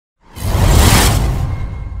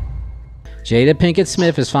Jada Pinkett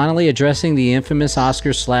Smith is finally addressing the infamous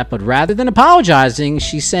Oscar slap, but rather than apologizing,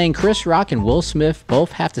 she's saying Chris Rock and Will Smith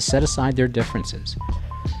both have to set aside their differences.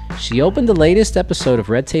 She opened the latest episode of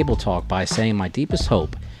Red Table Talk by saying, "My deepest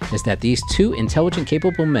hope is that these two intelligent,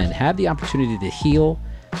 capable men have the opportunity to heal,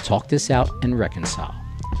 talk this out, and reconcile."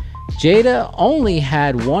 Jada only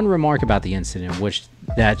had one remark about the incident, which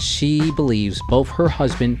that she believes both her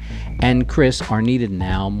husband and Chris are needed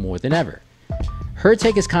now more than ever. Her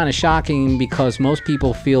take is kind of shocking because most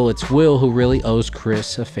people feel it's Will who really owes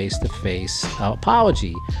Chris a face-to-face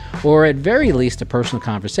apology, or at very least a personal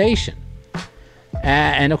conversation.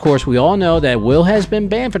 And of course, we all know that Will has been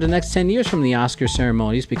banned for the next 10 years from the Oscar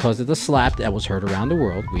ceremonies because of the slap that was heard around the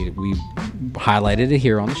world. We highlighted it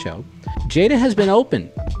here on the show. Jada has been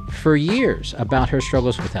open for years about her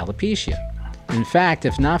struggles with alopecia. In fact,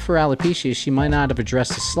 if not for alopecia, she might not have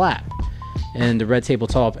addressed the slap in the Red Table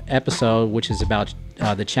Talk episode, which is about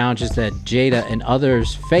the challenges that Jada and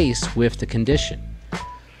others face with the condition.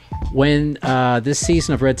 When this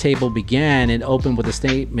season of Red Table began, it opened with a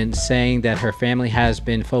statement saying that her family has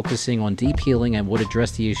been focusing on deep healing and would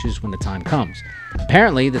address the issues when the time comes.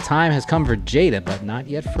 Apparently, the time has come for Jada, but not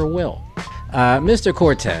yet for Will. Mr.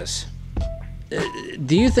 Cortez,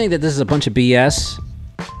 do you think that this is a bunch of BS?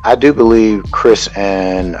 I do believe Chris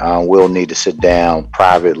and Will need to sit down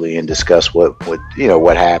privately and discuss what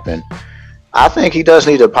happened. I think he does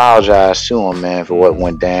need to apologize to him, man, for what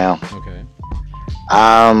went down. Okay.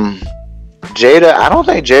 Jada, I don't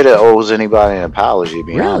think Jada owes anybody an apology, to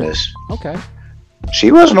be honest. Okay.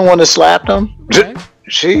 She wasn't the one that slapped him. Okay.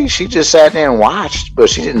 She just sat there and watched, but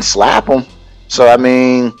she didn't slap him. So, I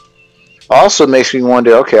mean, also makes me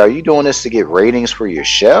wonder, okay, are you doing this to get ratings for your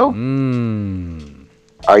show?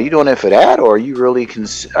 Are you doing it for that, or are you really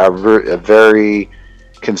very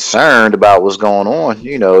concerned about what's going on?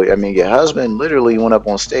 You know, I mean, your husband literally went up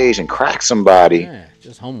on stage and cracked somebody. Yeah,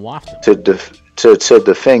 just home wafted to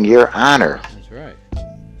defend your honor. That's right.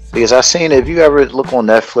 Because I seen, if you ever look on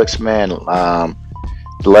Netflix, man,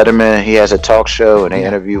 Letterman, he has a talk show and they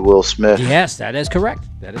interview Will Smith. Yes, that is correct.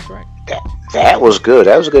 That is correct. That was good.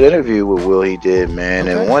 That was a good interview with Will he did, man.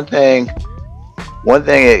 Okay. And one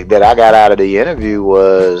thing that I got out of the interview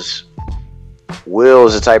was Will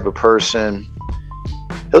is the type of person,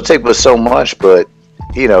 he'll take but so much, but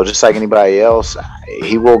you know, just like anybody else,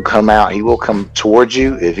 he will come towards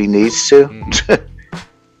you if he needs to.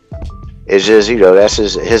 It's just, you know, that's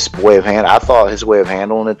his way of handling. I thought his way of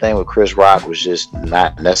handling the thing with Chris Rock was just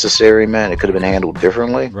not necessary, man. It could have been handled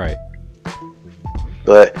differently. Right.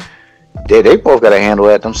 But they both got to handle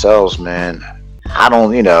that themselves, man. I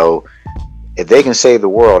don't, you know, if they can save the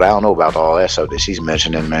world, I don't know about all that stuff that she's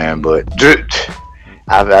mentioning, man. But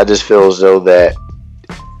I just feel as though that,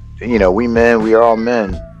 you know, we are all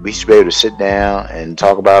men. We should be able to sit down and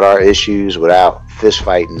talk about our issues without fist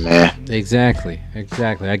fighting, man. Exactly.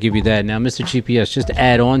 I give you that. Now, Mr. GPS, just to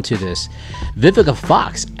add on to this, Vivica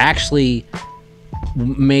Fox actually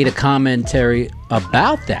made a commentary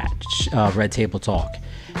about that Red Table Talk.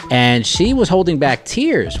 And she was holding back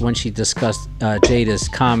tears when she discussed Jada's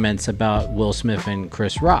comments about Will Smith and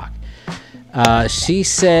Chris Rock. She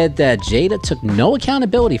said that Jada took no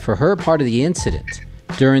accountability for her part of the incident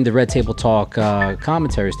during the Red Table Talk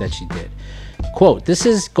commentaries that she did. Quote, "This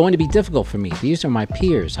is going to be difficult for me. These are my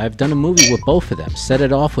peers. I've done a movie with both of them. Set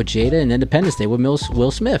it off with Jada and Independence Day with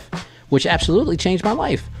Will Smith, which absolutely changed my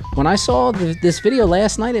life. When I saw this video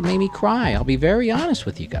last night, it made me cry. I'll be very honest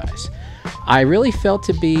with you guys. I really felt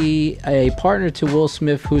to be a partner to Will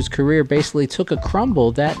Smith, whose career basically took a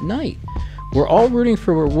crumble that night. We're all rooting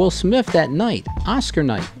for Will Smith that night, Oscar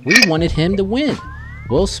night. We wanted him to win.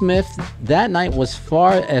 Will Smith that night was,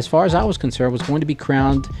 as far as I was concerned, was going to be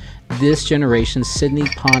crowned this generation's Sidney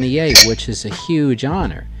Poitier, which is a huge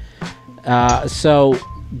honor." So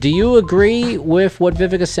do you agree with what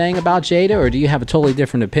Vivica's saying about Jada, or do you have a totally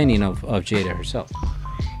different opinion of Jada herself?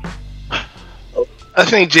 I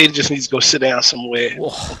think Jada just needs to go sit down somewhere,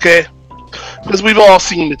 okay? Because we've all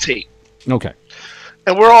seen the tape. Okay.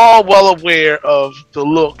 And we're all well aware of the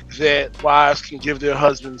look that wives can give their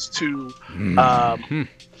husbands to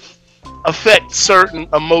affect certain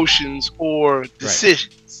emotions or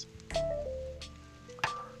decisions. Right.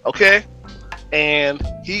 Okay? And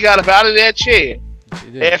he got up out of that chair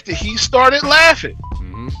after he started laughing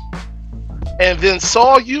and then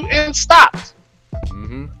saw you and stopped.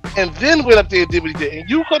 And then went up there and did what he did. And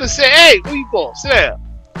you could have said, "Hey, where you going? Sit down."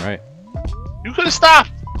 Right. You could have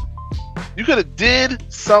stopped. You could have did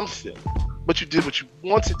something, but you did what you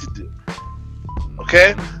wanted to do.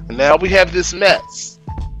 Okay? And now we have this mess.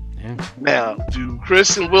 Yeah. Now, do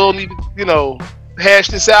Chris and Will need to, hash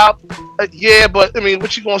this out. Yeah, but I mean,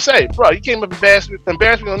 what you gonna say, bro? You came up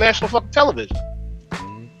embarrassing on national fucking television.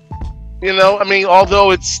 You know, I mean,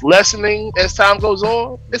 although it's lessening as time goes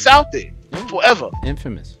on, it's out there forever.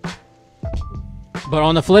 Infamous. But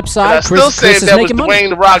on the flip side, I still say Chris if is that was making Dwayne money.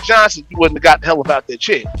 The Rock Johnson, you wouldn't have got the hell about that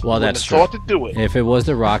chick. Well, that's true. Thought to do it. If it was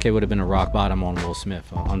The Rock, it would have been a rock bottom on Will Smith.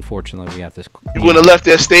 Unfortunately, we have this. You wouldn't have left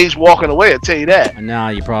that stage walking away. I tell you that. Now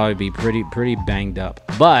you'd probably be pretty banged up.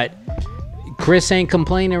 But Chris ain't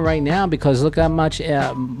complaining right now because look how much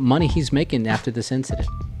money he's making after this incident.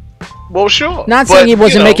 Well, sure. Not saying he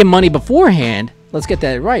wasn't making money beforehand. Let's get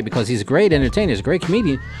that right because he's a great entertainer, he's a great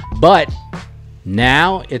comedian. But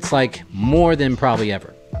now it's like more than probably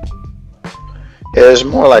ever. Yeah, it's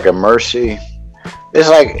more like a mercy.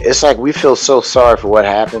 It's like we feel so sorry for what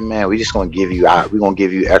happened, man. We're gonna give you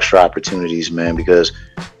extra opportunities, man, because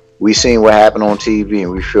we seen what happened on TV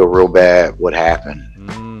and we feel real bad what happened.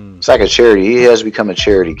 It's like a charity. He has become a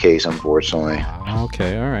charity case, unfortunately.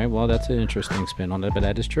 Okay, all right. Well, that's an interesting spin on it, but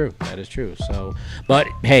that is true. That is true. So, but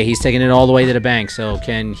hey, he's taking it all the way to the bank. So,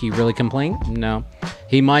 can he really complain? No,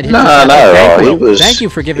 he might. No, not at all. Thank you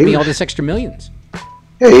for giving me all this extra millions.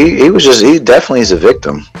 Yeah, he definitely is a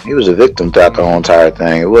victim. He was a victim throughout the whole entire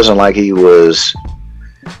thing. It wasn't like he went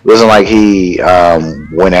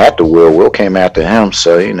after Will. Will came after him.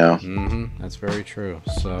 So you know. That's very true.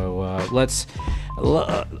 So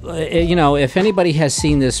if anybody has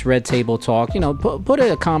seen this Red Table Talk, put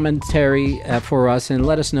a commentary for us and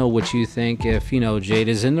let us know what you think. If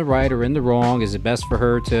Jada's in the right or in the wrong, is it best for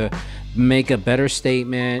her to make a better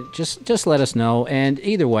statement? Just let us know. And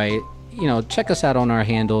either way, check us out on our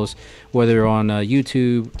handles, whether on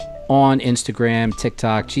YouTube, on Instagram,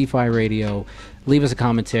 TikTok, G-Phi Radio. Leave us a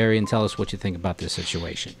commentary and tell us what you think about this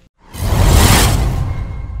situation.